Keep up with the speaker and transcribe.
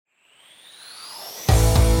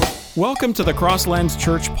Welcome to the Crosslands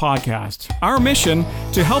Church podcast. Our mission,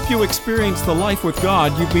 to help you experience the life with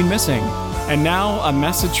God you've been missing. And now, a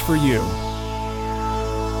message for you.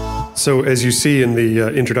 So as you see in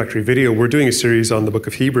the introductory video, we're doing a series on the book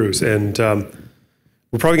of Hebrews, and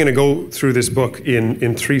we're probably going to go through this book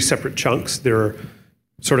in three separate chunks. There are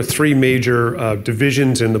sort of three major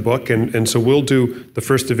divisions in the book, and so we'll do the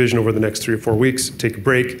first division over the next 3 or 4 weeks, take a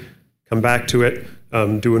break, come back to it,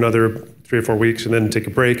 do another 3 or 4 weeks, and then take a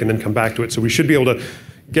break, and then come back to it. So we should be able to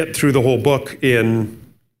get through the whole book in,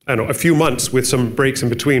 a few months with some breaks in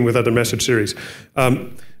between with other message series.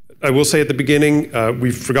 I will say at the beginning,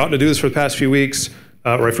 we've forgotten to do this for the past few weeks,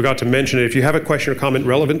 or I forgot to mention it. If you have a question or comment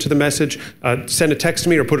relevant to the message, send a text to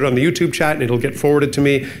me or put it on the YouTube chat, and it'll get forwarded to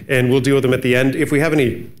me, and we'll deal with them at the end if we have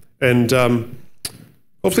any. And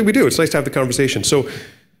hopefully we do. It's nice to have the conversation. So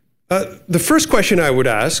the first question I would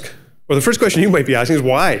ask, or the first question you might be asking, is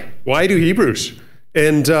why? Why do Hebrews?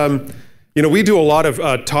 And we do a lot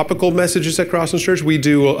of topical messages at Crosslands Church. We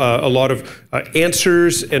do a lot of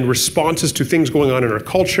answers and responses to things going on in our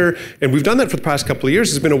culture, and we've done that for the past couple of years.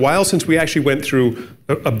 It's been a while since we actually went through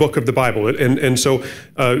a book of the Bible, and so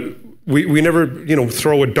we never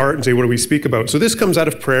throw a dart and say, what do we speak about? So this comes out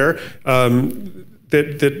of prayer.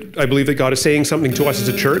 That I believe that God is saying something to us as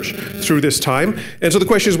a church through this time. And so the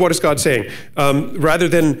question is, what is God saying? Rather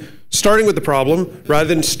than starting with the problem, rather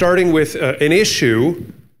than starting with an issue,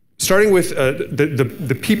 starting with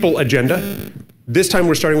the people agenda, this time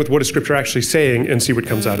we're starting with what is Scripture actually saying and see what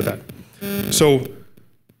comes out of that. So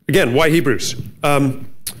again, why Hebrews?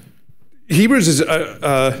 Hebrews is,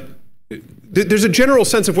 there's a general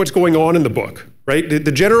sense of what's going on in the book, right?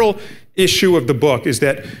 The general issue of the book is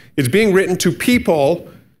that it's being written to people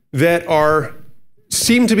that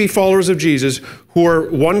seem to be followers of Jesus who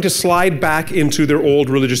are wanting to slide back into their old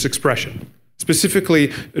religious expression,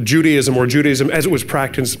 specifically Judaism as it was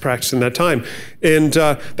practiced in that time. And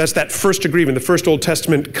that's that first agreement, the first Old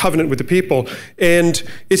Testament covenant with the people. And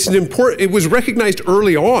it was recognized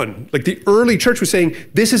early on, like the early church was saying,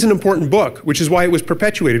 this is an important book, which is why it was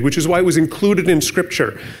perpetuated, which is why it was included in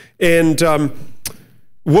Scripture. And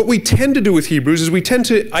what we tend to do with Hebrews is we tend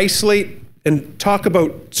to isolate and talk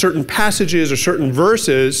about certain passages or certain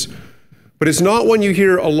verses, but it's not one you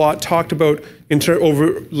hear a lot talked about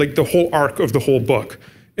over like the whole arc of the whole book.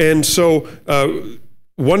 And so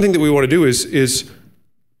one thing that we want to do is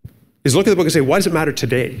look at the book and say, why does it matter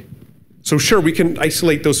today? So sure, we can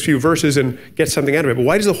isolate those few verses and get something out of it, but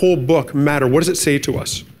why does the whole book matter? What does it say to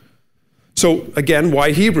us? So again,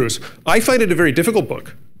 why Hebrews? I find it a very difficult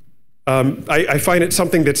book. I find it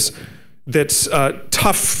something that's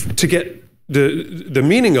tough to get the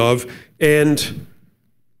meaning of, and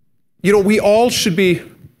we all should be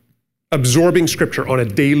absorbing Scripture on a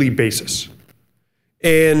daily basis,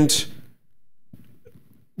 and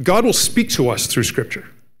God will speak to us through Scripture.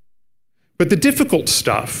 But the difficult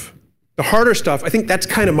stuff, the harder stuff, I think that's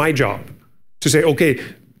kind of my job to say, okay,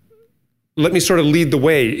 let me sort of lead the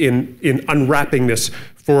way in unwrapping this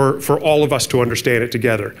for all of us to understand it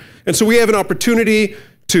together. And so we have an opportunity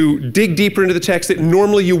to dig deeper into the text that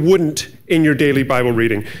normally you wouldn't in your daily Bible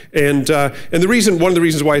reading. And one of the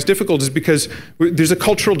reasons why it's difficult is because there's a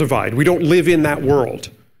cultural divide. We don't live in that world.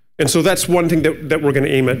 And so that's one thing that we're going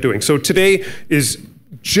to aim at doing. So today is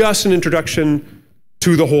just an introduction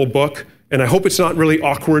to the whole book, and I hope it's not really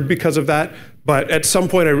awkward because of that, but at some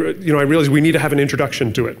point I realized we need to have an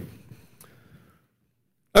introduction to it.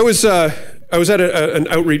 I was at an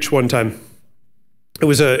outreach one time. It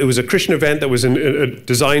was a Christian event that was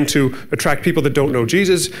designed to attract people that don't know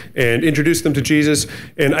Jesus and introduce them to Jesus.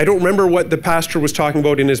 And I don't remember what the pastor was talking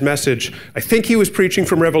about in his message. I think he was preaching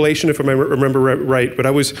from Revelation, if I remember right. But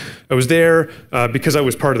I was there because I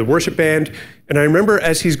was part of the worship band. And I remember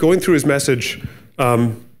as he's going through his message,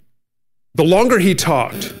 the longer he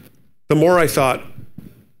talked, the more I thought,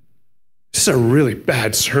 this is a really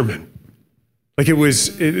bad sermon. Like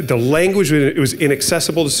the language, it was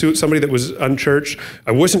inaccessible to suit somebody that was unchurched.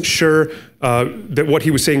 I wasn't sure that what he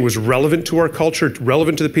was saying was relevant to our culture,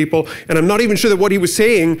 relevant to the people. And I'm not even sure that what he was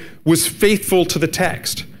saying was faithful to the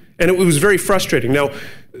text. And it was very frustrating. Now,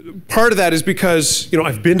 part of that is because,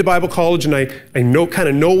 I've been to Bible college and I kind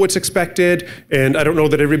of know what's expected. And I don't know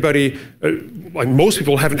that everybody, like most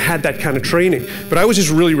people, haven't had that kind of training. But I was just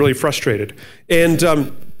really, really frustrated. And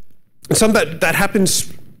some that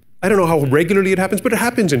happens. I don't know how regularly it happens, but it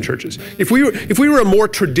happens in churches. If we were a more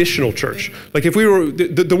traditional church, like if we were,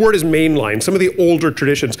 the word is mainline, some of the older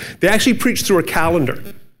traditions, they actually preach through a calendar.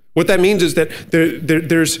 What that means is that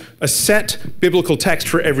there's a set biblical text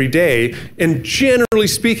for every day, and generally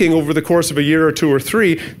speaking, over the course of a year or two or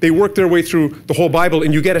three, they work their way through the whole Bible,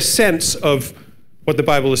 and you get a sense of what the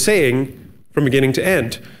Bible is saying from beginning to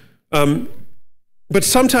end. But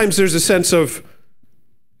sometimes there's a sense of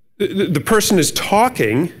the person is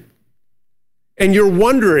talking and you're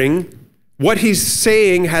wondering what he's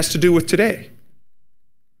saying has to do with today.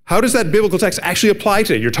 How does that biblical text actually apply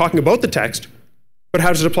today? You're talking about the text, but how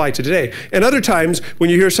does it apply to today? And other times, when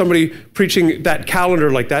you hear somebody preaching that calendar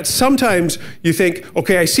like that, sometimes you think,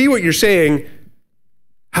 okay, I see what you're saying,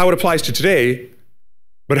 how it applies to today,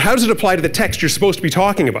 but how does it apply to the text you're supposed to be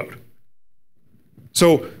talking about?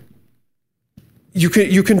 So you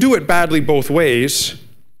can do it badly both ways,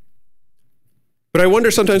 but I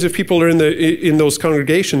wonder sometimes if people are in those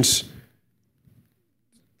congregations,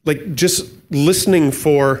 like just listening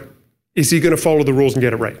for, is he going to follow the rules and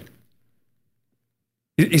get it right?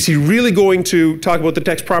 Is he really going to talk about the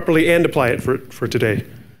text properly and apply it for today?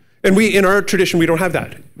 And in our tradition, we don't have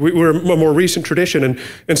that. We're a more recent tradition,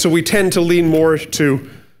 and so we tend to lean more to,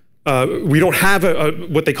 we don't have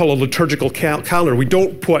what they call a liturgical calendar. We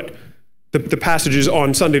don't put the passages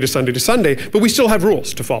on Sunday to Sunday to Sunday, but we still have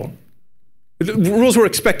rules to follow. The rules we're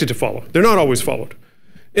expected to follow. They're not always followed.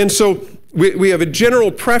 And so we have a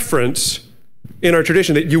general preference in our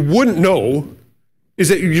tradition that you wouldn't know is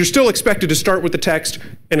that you're still expected to start with the text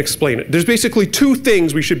and explain it. There's basically two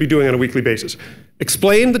things we should be doing on a weekly basis.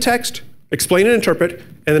 Explain the text, explain and interpret,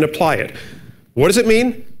 and then apply it. What does it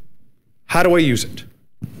mean? How do I use it?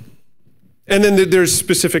 And then there's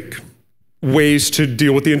specific ways to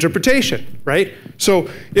deal with the interpretation, right? So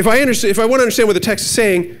if I want to understand what the text is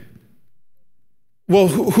saying, well,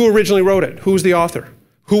 who originally wrote it? Who was the author?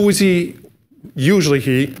 Who was he, usually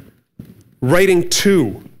he, writing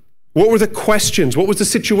to? What were the questions? What was the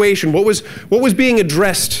situation? What was being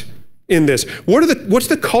addressed in this? What's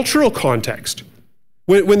the cultural context?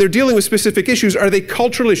 When they're dealing with specific issues, are they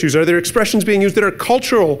cultural issues? Are there expressions being used that are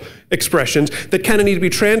cultural expressions that kind of need to be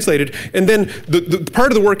translated? And then the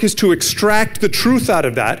part of the work is to extract the truth out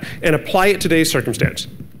of that and apply it to today's circumstance.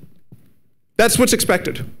 That's what's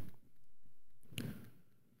expected.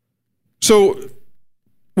 So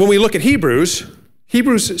when we look at Hebrews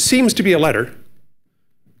seems to be a letter.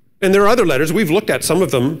 And there are other letters. We've looked at some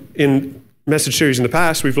of them in message series in the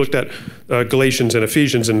past. We've looked at Galatians and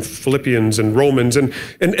Ephesians and Philippians and Romans, and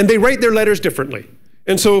they write their letters differently.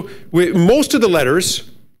 And so most of the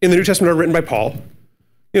letters in the New Testament are written by Paul.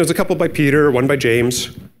 There's a couple by Peter, one by James,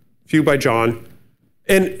 a few by John.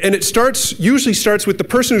 And it usually starts with the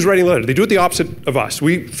person who's writing the letter. They do it the opposite of us.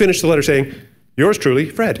 We finish the letter saying, yours truly,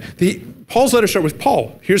 Fred. Paul's letters start with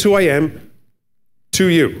Paul. Here's who I am to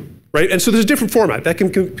you. Right? And so there's a different format. That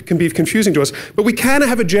can be confusing to us. But we kind of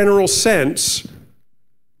have a general sense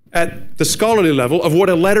at the scholarly level of what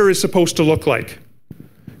a letter is supposed to look like.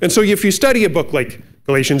 And so if you study a book like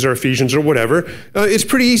Galatians or Ephesians or whatever, it's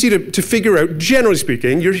pretty easy to figure out, generally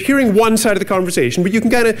speaking, you're hearing one side of the conversation, but you can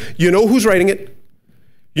kind of, you know who's writing it,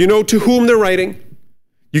 you know to whom they're writing,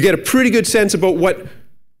 you get a pretty good sense about what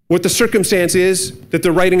the circumstance is that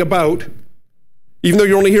they're writing about, even though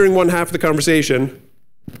you're only hearing one half of the conversation.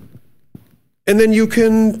 And then you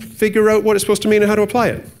can figure out what it's supposed to mean and how to apply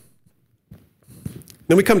it.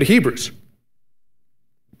 Then we come to Hebrews. It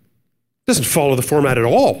doesn't follow the format at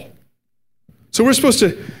all. So we're supposed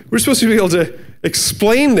to be able to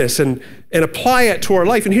explain this and apply it to our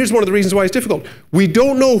life. And here's one of the reasons why it's difficult. We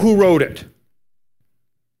don't know who wrote it.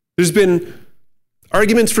 There's been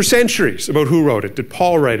arguments for centuries about who wrote it. Did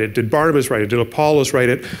Paul write it? Did Barnabas write it? Did Apollos write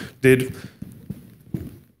it? Did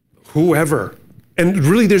whoever? And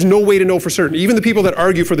really, there's no way to know for certain. Even the people that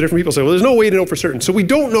argue for the different people say, well, there's no way to know for certain. So we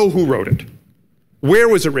don't know who wrote it. Where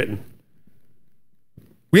was it written?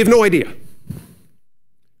 We have no idea.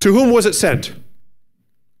 To whom was it sent?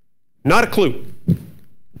 Not a clue.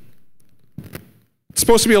 It's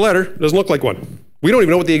supposed to be a letter. It doesn't look like one. We don't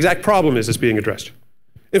even know what the exact problem is that's being addressed.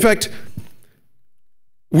 In fact,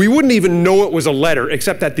 we wouldn't even know it was a letter,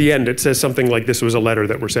 except at the end it says something like this was a letter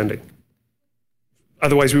that we're sending.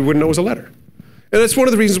 Otherwise, we wouldn't know it was a letter. And that's one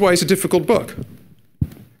of the reasons why it's a difficult book.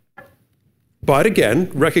 But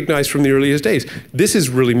again, recognized from the earliest days, this is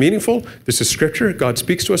really meaningful. This is scripture. God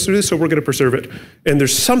speaks to us through this, so we're going to preserve it. And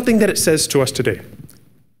there's something that it says to us today.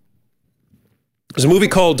 There's a movie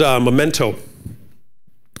called Memento.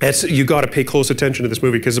 You got to pay close attention to this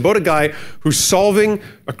movie because it's about a guy who's solving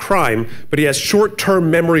a crime, but he has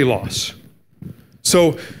short-term memory loss.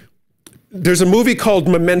 So there's a movie called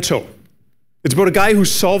Memento. It's about a guy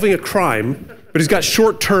who's solving a crime, but he's got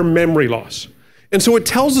short-term memory loss. And so it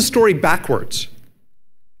tells the story backwards.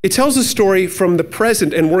 It tells the story from the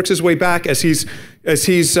present and works his way back as he's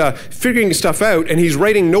figuring stuff out, and he's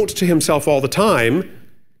writing notes to himself all the time,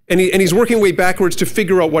 and he's working way backwards to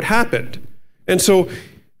figure out what happened. And so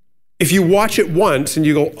if you watch it once and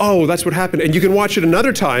you go, oh, that's what happened, and you can watch it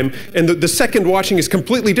another time, and the second watching is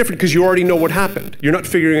completely different because you already know what happened. You're not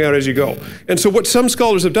figuring it out as you go. And so what some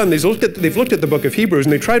scholars have done, they've looked at the book of Hebrews,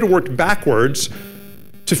 and they try to work backwards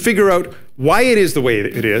to figure out why it is the way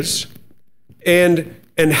it is, and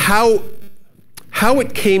how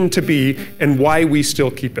it came to be, and why we still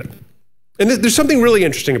keep it. And there's something really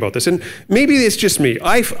interesting about this, and maybe it's just me.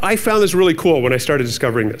 I found this really cool when I started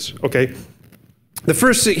discovering this, okay?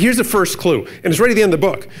 Here's the first clue, and it's right at the end of the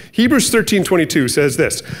book. Hebrews 13:22 says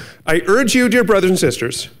this, I urge you, dear brothers and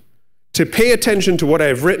sisters, to pay attention to what I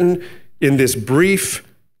have written in this brief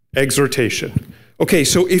exhortation. Okay,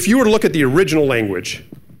 so if you were to look at the original language,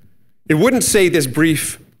 it wouldn't say this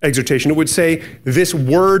brief exhortation, it would say this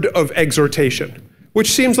word of exhortation,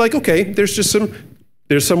 which seems like, okay, there's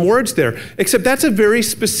some words there, except that's a very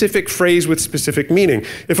specific phrase with specific meaning.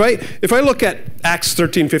 If I look at Acts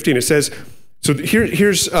 13:15, it says, so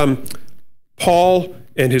here's Paul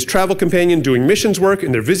and his travel companion doing missions work,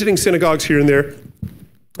 and they're visiting synagogues here and there.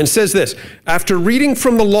 And it says this, after reading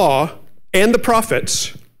from the law and the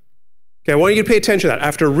prophets, okay, I want you to pay attention to that.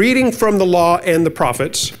 After reading from the law and the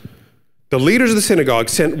prophets, the leaders of the synagogue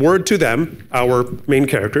sent word to them, our main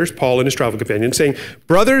characters, Paul and his travel companion, saying,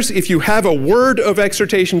 brothers, if you have a word of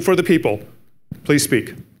exhortation for the people, please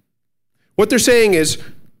speak. What they're saying is,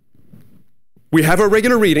 we have our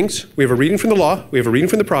regular readings. We have a reading from the law. We have a reading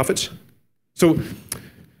from the prophets. So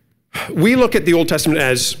we look at the Old Testament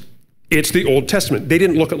as it's the Old Testament. They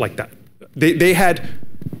didn't look at it like that. They had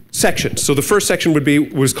sections. So the first section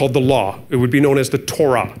was called the law. It would be known as the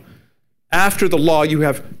Torah. After the law, you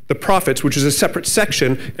have the prophets, which is a separate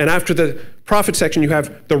section. And after the prophet section, you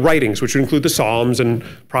have the writings, which would include the Psalms and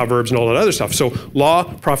Proverbs and all that other stuff. So law,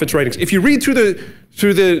 prophets, writings. If you read through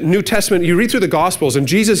the New Testament, you read through the Gospels, and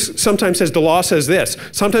Jesus sometimes says the law says this.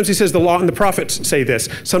 Sometimes he says the law and the prophets say this.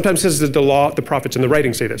 Sometimes he says that the law, the prophets, and the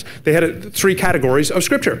writings say this. They had three categories of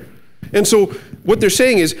Scripture. And so what they're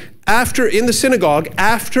saying is, in the synagogue,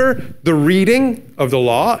 after the reading of the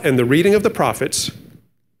law and the reading of the prophets,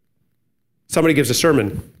 somebody gives a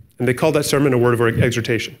sermon, and they call that sermon a word of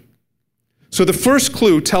exhortation. So the first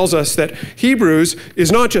clue tells us that Hebrews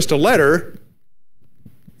is not just a letter,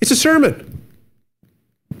 it's a sermon.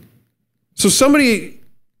 So somebody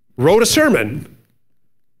wrote a sermon.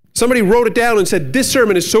 Somebody wrote it down and said, this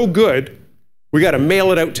sermon is so good, we got to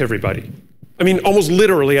mail it out to everybody. I mean, almost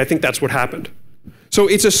literally, I think that's what happened. So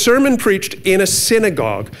it's a sermon preached in a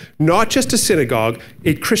synagogue, not just a synagogue,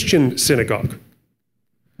 a Christian synagogue,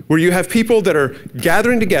 where you have people that are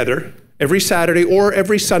gathering together every Saturday or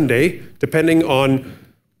every Sunday, depending on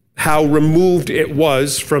how removed it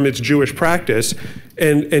was from its Jewish practice,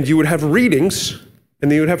 and you would have readings, and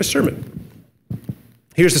then you would have a sermon.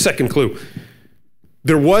 Here's the second clue.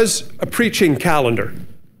 There was a preaching calendar.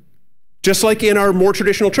 Just like in our more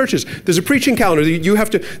traditional churches, there's a preaching calendar. You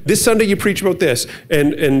have to, this Sunday you preach about this,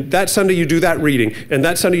 and that Sunday you do that reading, and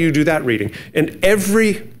that Sunday you do that reading. And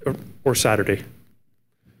or Saturday,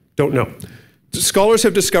 don't know. Scholars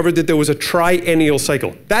have discovered that there was a triennial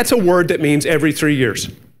cycle. That's a word that means every 3 years.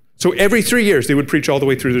 So every 3 years they would preach all the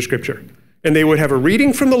way through the Scripture. And they would have a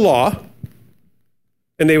reading from the law,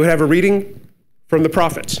 and they would have a reading from the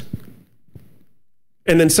prophets.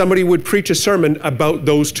 And then somebody would preach a sermon about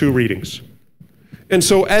those two readings. And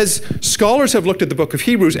so as scholars have looked at the book of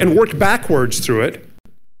Hebrews and worked backwards through it,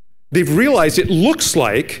 they've realized it looks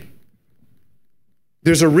like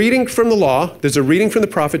there's a reading from the law, there's a reading from the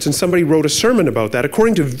prophets, and somebody wrote a sermon about that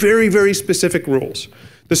according to very, very specific rules.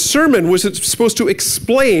 The sermon was supposed to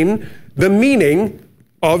explain the meaning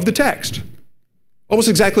of the text. Almost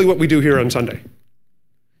exactly what we do here on Sunday.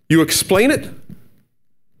 You explain it,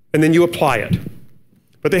 and then you apply it.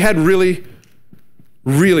 But they had really,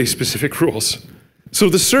 really specific rules. So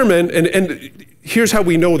the sermon, and here's how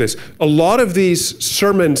we know this. A lot of these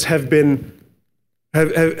sermons have been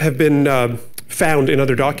found in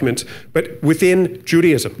other documents, but within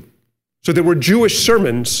Judaism. So there were Jewish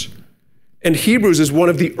sermons, and Hebrews is one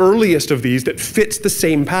of the earliest of these that fits the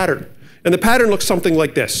same pattern. And the pattern looks something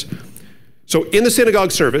like this. So in the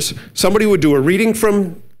synagogue service, somebody would do a reading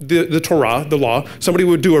from the Torah, the law. Somebody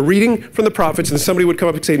would do a reading from the prophets, and somebody would come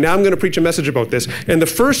up and say, now I'm going to preach a message about this. And the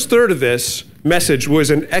first third of this message was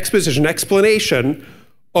an exposition, explanation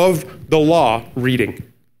of the law reading.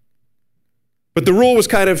 But the rule was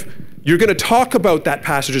kind of, you're going to talk about that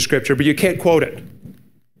passage of Scripture, but you can't quote it.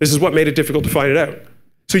 This is what made it difficult to find it out.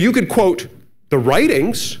 So you could quote the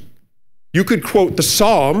writings, you could quote the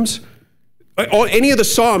Psalms, Any of the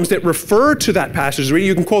Psalms that refer to that passage,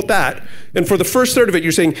 you can quote that. And for the first third of it,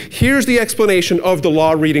 you're saying, here's the explanation of the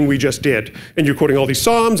law reading we just did. And you're quoting all these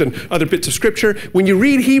Psalms and other bits of Scripture. When you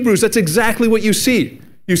read Hebrews, that's exactly what you see.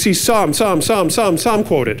 You see Psalm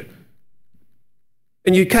quoted.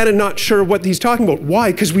 And you're kind of not sure what he's talking about.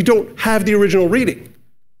 Why? Because we don't have the original reading.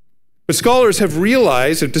 But scholars have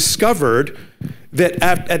discovered that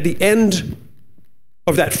at the end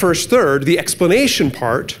of that first third, the explanation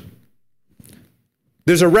part,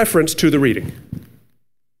 there's a reference to the reading.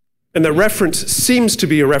 And the reference seems to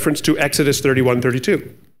be a reference to Exodus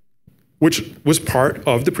 31:32, which was part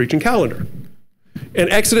of the preaching calendar. And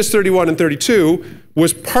Exodus 31 and 32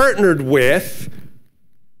 was partnered with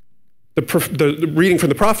the reading from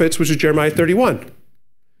the prophets, which is Jeremiah 31.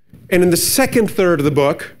 And in the second third of the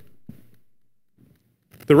book,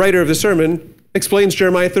 the writer of the sermon explains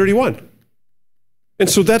Jeremiah 31. And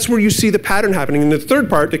so that's where you see the pattern happening. In the third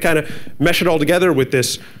part, to kind of mesh it all together with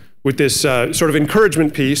this sort of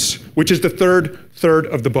encouragement piece, which is the third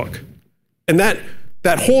of the book. And that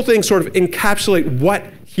whole thing sort of encapsulates what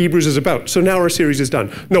Hebrews is about. So now our series is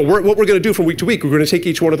done. No, what we're going to do from week to week, we're going to take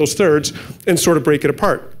each one of those thirds and sort of break it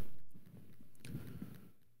apart.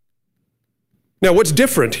 Now, what's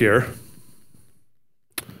different here?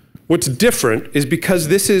 What's different is because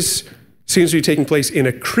this seems to be taking place in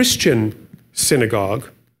a Christian synagogue,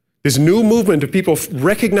 this new movement of people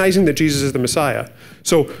recognizing that Jesus is the Messiah.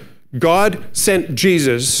 So God sent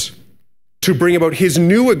Jesus to bring about his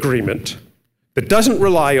new agreement that doesn't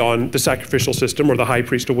rely on the sacrificial system or the high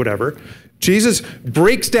priest or whatever. Jesus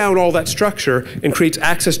breaks down all that structure and creates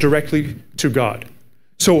access directly to God.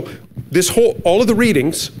 So all of the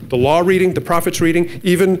readings, the law reading, the prophets reading,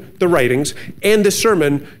 even the writings, and the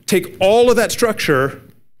sermon, take all of that structure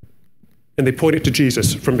and they point it to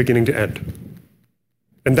Jesus from beginning to end.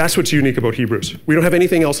 And that's what's unique about Hebrews. We don't have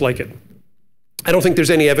anything else like it. I don't think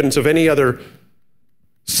there's any evidence of any other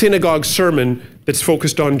synagogue sermon that's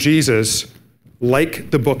focused on Jesus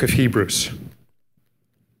like the book of Hebrews.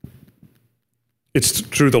 It's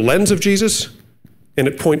through the lens of Jesus, and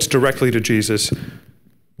it points directly to Jesus,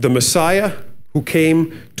 the Messiah who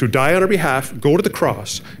came to die on our behalf, go to the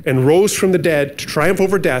cross, and rose from the dead to triumph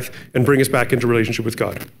over death and bring us back into relationship with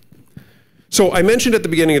God. So I mentioned at the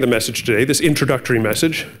beginning of the message today, this introductory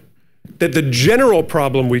message, that the general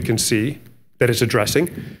problem we can see that it's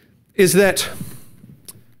addressing is that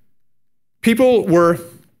people were,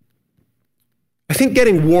 I think,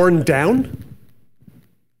 getting worn down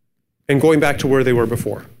and going back to where they were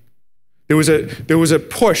before. There was a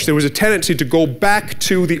push, there was a tendency to go back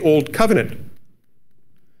to the old covenant.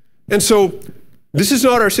 And so this is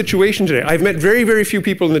not our situation today. I've met very, very few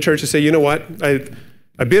people in the church that say, you know what,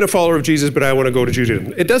 I've been a follower of Jesus, but I want to go to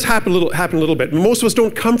Judaism. It does happen a little bit. Most of us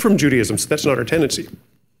don't come from Judaism, so that's not our tendency.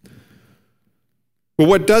 But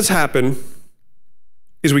what does happen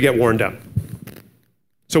is we get worn down.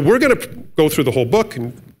 So we're going to go through the whole book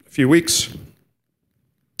in a few weeks,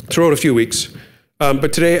 throughout a few weeks.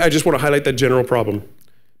 But today I just want to highlight that general problem.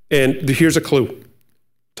 And here's a clue.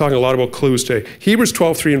 Talking a lot about clues today. Hebrews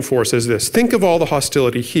 12:3 and 4 says this: think of all the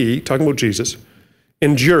hostility he, talking about Jesus,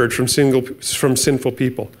 endured from sinful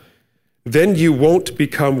people. Then you won't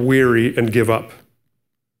become weary and give up.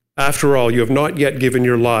 After all, you have not yet given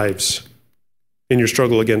your lives in your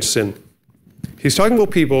struggle against sin. He's talking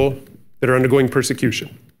about people that are undergoing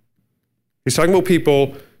persecution. He's talking about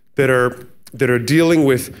people that are dealing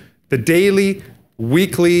with the daily,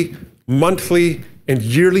 weekly, monthly, and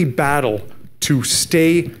yearly battle to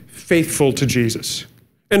stay faithful to Jesus.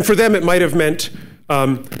 And for them, it might have meant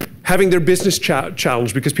having their business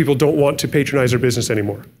challenged because people don't want to patronize their business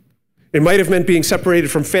anymore. It might have meant being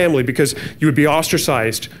separated from family because you would be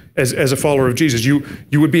ostracized as a follower of Jesus. You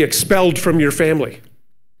would be expelled from your family.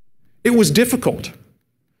 It was difficult.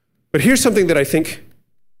 But here's something that I think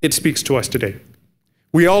it speaks to us today.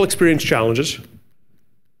 We all experience challenges.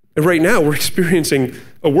 And right now, we're experiencing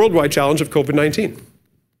a worldwide challenge of COVID-19.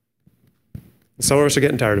 Some of us are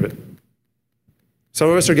getting tired of it. Some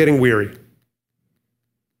of us are getting weary.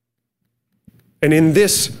 And in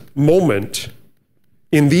this moment,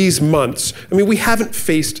 in these months, I mean, we haven't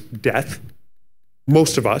faced death,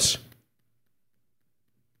 most of us,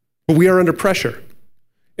 but we are under pressure.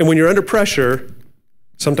 And when you're under pressure,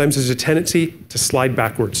 sometimes there's a tendency to slide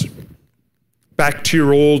backwards, back to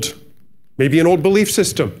your maybe an old belief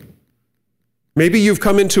system. Maybe you've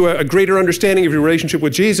come into a greater understanding of your relationship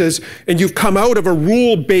with Jesus, and you've come out of a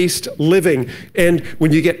rule-based living, and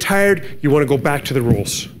when you get tired, you want to go back to the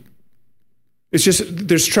rules. It's just,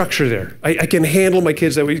 there's structure there. I can handle my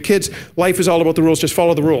kids that way. Kids, life is all about the rules, just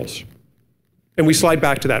follow the rules. And we slide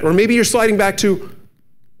back to that. Or maybe you're sliding back to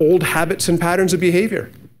old habits and patterns of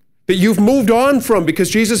behavior that you've moved on from because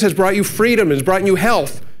Jesus has brought you freedom, has brought you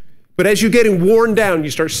health. But as you're getting worn down, you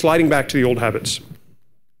start sliding back to the old habits.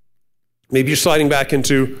 Maybe you're sliding back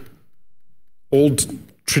into old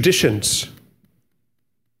traditions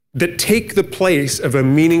that take the place of a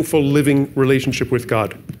meaningful living relationship with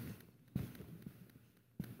God.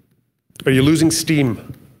 Are you losing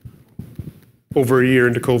steam over a year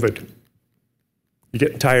into COVID? You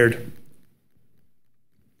getting tired?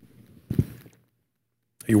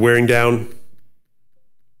 Are you wearing down?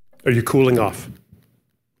 Are you cooling off?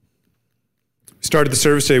 We started the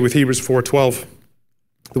service today with Hebrews 4:12.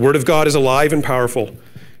 The word of God is alive and powerful.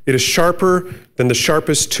 It is sharper than the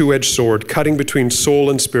sharpest two-edged sword, cutting between soul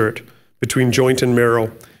and spirit, between joint and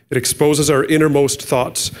marrow. It exposes our innermost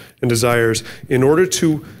thoughts and desires. In order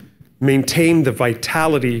to maintain the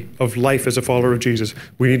vitality of life as a follower of Jesus,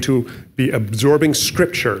 we need to be absorbing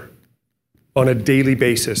Scripture on a daily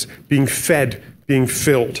basis, being fed, being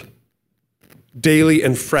filled, daily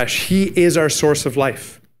and fresh. He is our source of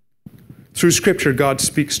life. Through Scripture, God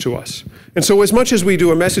speaks to us. And so as much as we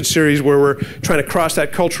do a message series where we're trying to cross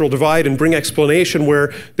that cultural divide and bring explanation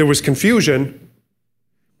where there was confusion,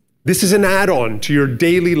 this is an add-on to your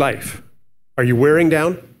daily life. Are you wearing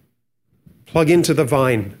down? Plug into the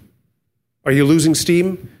vine. Are you losing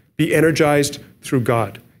steam? Be energized through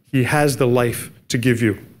God. He has the life to give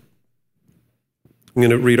you. I'm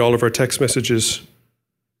going to read all of our text messages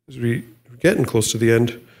as we're getting close to the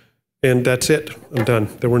end. And that's it. I'm done.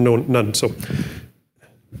 There were none. So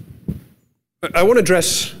I want to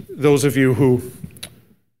address those of you who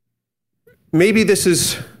maybe this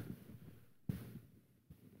is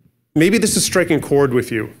striking a chord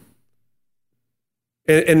with you.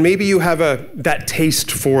 And maybe you have that taste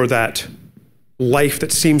for that life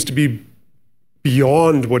that seems to be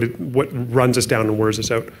beyond what runs us down and wears us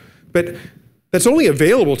out. But that's only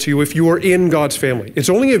available to you if you are in God's family. It's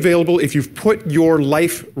only available if you've put your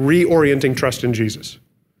life reorienting trust in Jesus.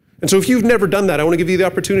 And so if you've never done that, I want to give you the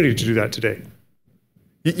opportunity to do that today.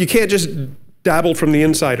 You can't just dabble from the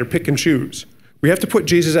inside or pick and choose. We have to put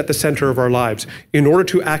Jesus at the center of our lives in order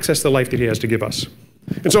to access the life that he has to give us.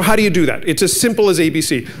 And so how do you do that? It's as simple as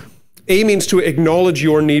ABC. A means to acknowledge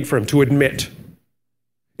your need for him, to admit.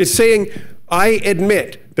 It's saying, I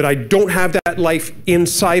admit that I don't have that life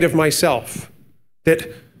inside of myself,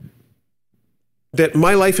 that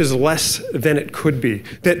my life is less than it could be.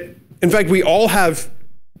 That, in fact, we all have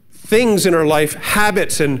things in our life,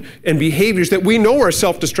 habits and behaviors that we know are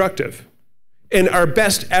self-destructive, and our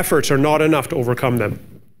best efforts are not enough to overcome them.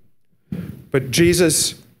 But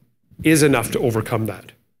Jesus is enough to overcome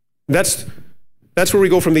that. That's where we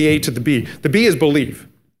go from the A to the B. The B is believe.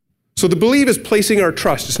 So the believe is placing our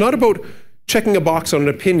trust. It's not about checking a box on an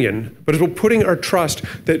opinion, but it's about putting our trust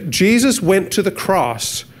that Jesus went to the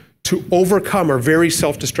cross to overcome our very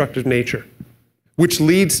self-destructive nature, which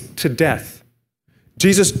leads to death.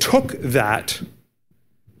 Jesus took that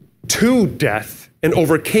to death and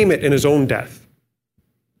overcame it in his own death.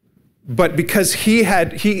 But because he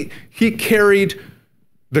carried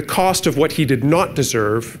the cost of what he did not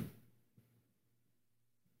deserve,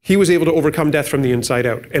 he was able to overcome death from the inside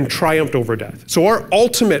out and triumphed over death. So our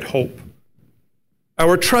ultimate hope,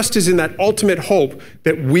 our trust is in that ultimate hope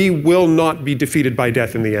that we will not be defeated by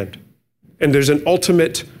death in the end. And there's an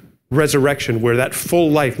ultimate resurrection where that full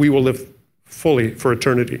life, we will live fully for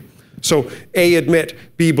eternity. So A, admit,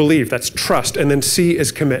 B, believe. That's trust. And then C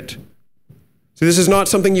is commit. So this is not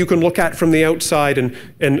something you can look at from the outside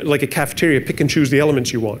and like a cafeteria, pick and choose the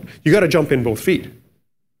elements you want. You got to jump in both feet.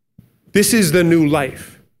 This is the new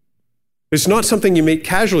life. It's not something you make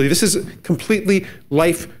casually. This is completely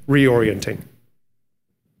life reorienting.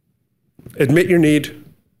 Admit your need,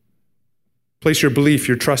 place your belief,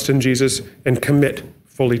 your trust in Jesus, and commit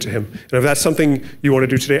fully to him. And if that's something you want to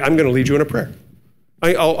do today, I'm going to lead you in a prayer.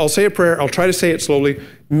 I'll say a prayer. I'll try to say it slowly.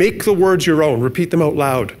 Make the words your own. Repeat them out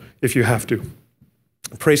loud if you have to.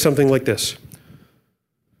 Pray something like this.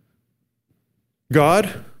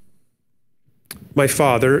 God, my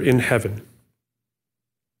Father in heaven,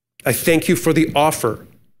 I thank you for the offer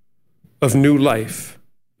of new life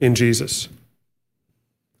in Jesus.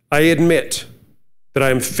 I admit that I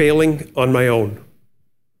am failing on my own.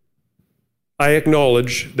 I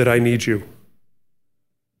acknowledge that I need you.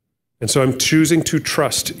 And so I'm choosing to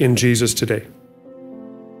trust in Jesus today.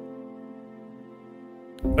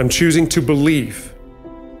 I'm choosing to believe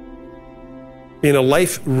in a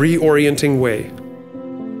life reorienting way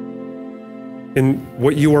in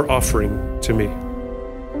what you are offering to me.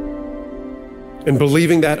 And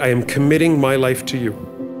believing that, I am committing my life to you,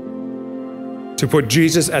 to put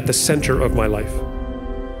Jesus at the center of my life.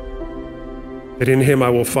 that in him I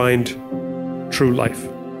will find true life.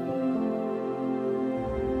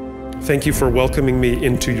 Thank you for welcoming me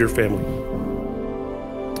into your family.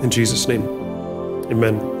 In Jesus' name,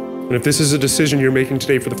 amen. And if this is a decision you're making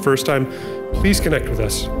today for the first time, please connect with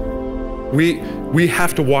us. We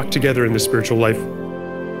have to walk together in this spiritual life.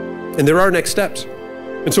 And there are next steps.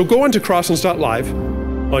 And so go on to crosslands.live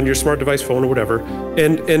on your smart device, phone, or whatever,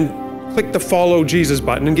 and click the Follow Jesus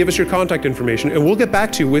button and give us your contact information, and we'll get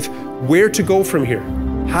back to you with where to go from here.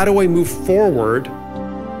 How do I move forward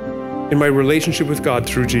in my relationship with God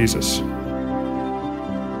through Jesus?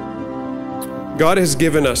 God has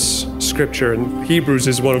given us Scripture, and Hebrews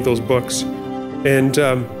is one of those books. And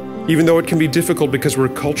even though it can be difficult because we're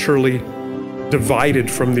culturally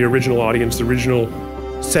divided from the original audience, the original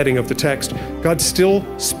setting of the text, God still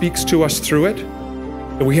speaks to us through it,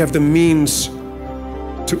 and we have the means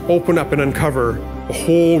to open up and uncover the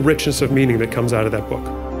whole richness of meaning that comes out of that book.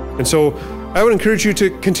 And so I would encourage you to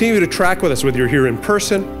continue to track with us, whether you're here in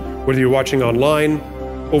person, whether you're watching online,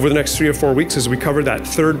 over the next 3 or 4 weeks as we cover that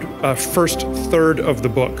first third of the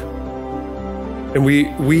book. And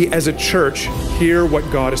we as a church hear what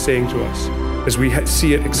God is saying to us as we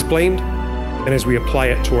see it explained and as we apply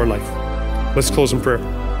it to our life. Let's close in prayer.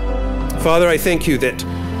 Father, I thank you that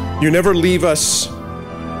you never leave us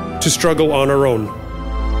to struggle on our own,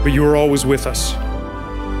 but you are always with us.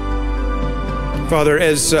 Father,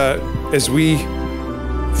 as we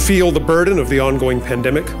feel the burden of the ongoing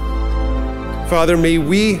pandemic, Father, may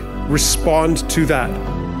we respond to that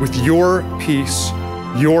with your peace,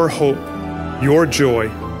 your hope, your joy,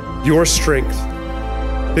 your strength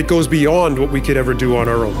that goes beyond what we could ever do on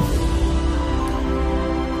our own.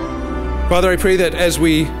 Father, I pray that as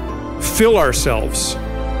we fill ourselves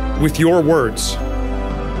with your words,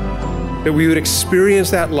 that we would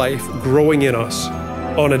experience that life growing in us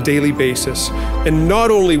on a daily basis. And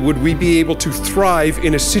not only would we be able to thrive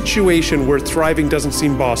in a situation where thriving doesn't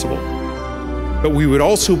seem possible, but we would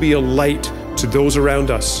also be a light to those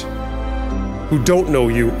around us who don't know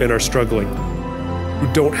you and are struggling, who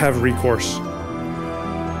don't have recourse.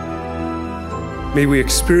 May we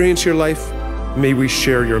experience your life. May we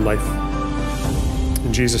share your life.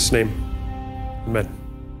 In Jesus' name, amen.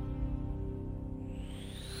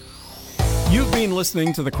 You've been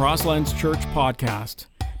listening to the Crosslands Church podcast.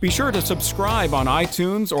 Be sure to subscribe on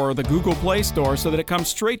iTunes or the Google Play Store so that it comes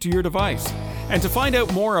straight to your device. And to find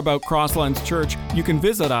out more about Crosslands Church, you can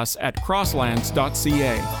visit us at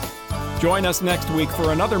crosslands.ca. Join us next week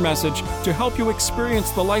for another message to help you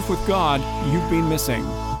experience the life with God you've been missing.